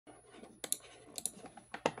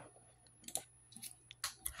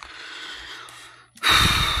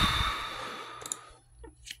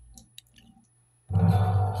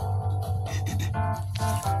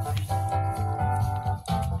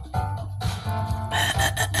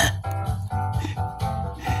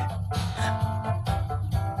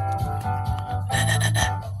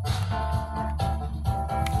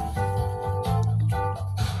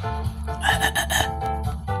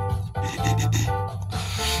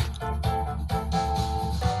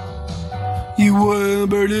You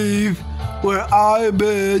wouldn't believe where I've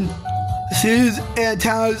been since and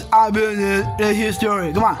towns I've been in. Let's hear a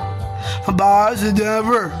story. Come on. From Boston to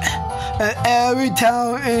Denver and every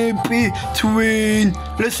town in between.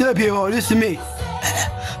 Listen, people. Listen to me.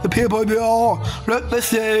 The people, they all look the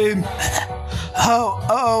same.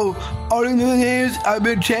 All the names have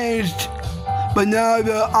been changed, but now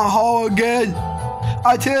that I'm home again,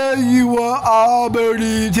 I tell you what I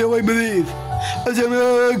believe till we believe. It's a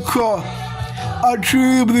miracle, a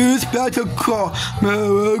true blue spectacle,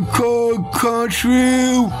 miracle come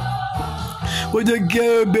true. With the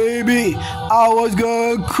gay baby, I was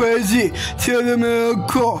going crazy till the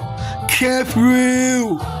miracle came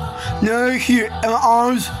through. Now you're here and my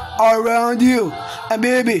arms are around you, and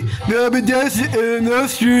baby, they'll be dancing in the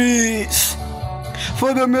streets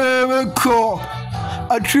for the miracle,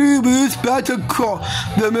 a true blue spectacle.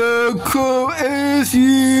 The miracle is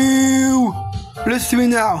you. Listen to me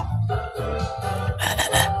now.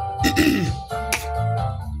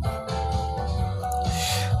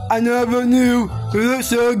 I never knew you looked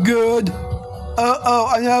so good.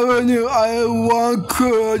 I never knew one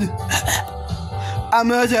could. I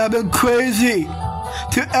must have been crazy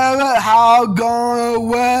to ever have gone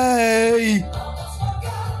away.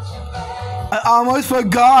 I almost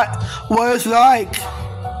forgot what it's like.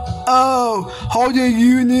 Holding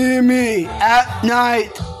you near me at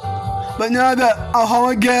night. But now that I'm home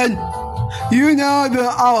again, you know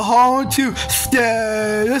that I'm home to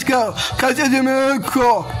stay. Let's go, 'cause it's a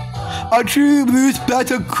miracle, a true blue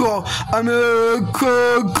spectacle, a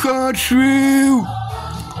miracle come true.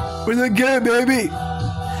 With a gay baby,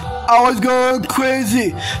 I was going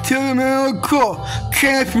crazy till the miracle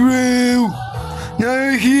came through. Now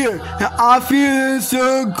you're here, and I'm feeling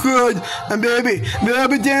so good. And baby, they'll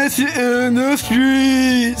be dancing in the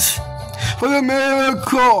streets for the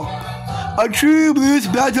miracle, a true blue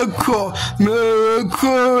spectacle.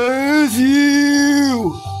 Miracle is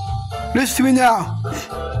you. Listen to me now.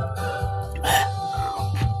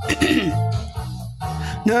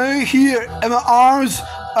 Now you're here, and my arms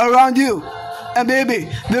around you, and baby,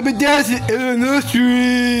 they'll be dancing in the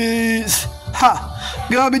streets.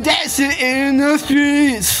 Gonna be dancing in the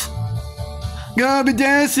streets. Gonna be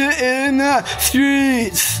dancing in the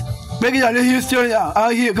streets. Break it down. Let's hear the story now.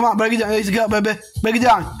 Out here, come on, break it down. Let's go, baby. Break it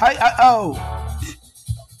down.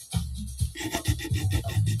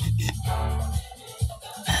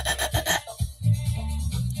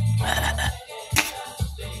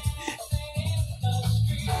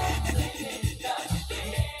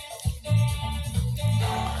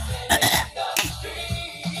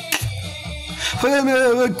 For the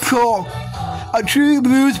miracle, a true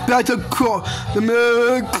blue spectacle. The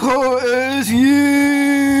miracle is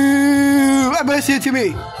you. Everybody say it to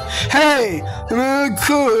me. Hey, the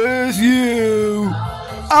miracle is you.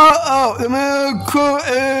 The miracle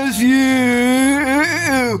is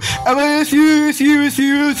you. Everybody, it's you.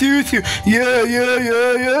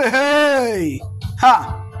 Yeah. Hey.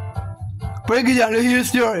 Break it down. Let's hear the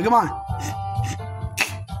story. Come on.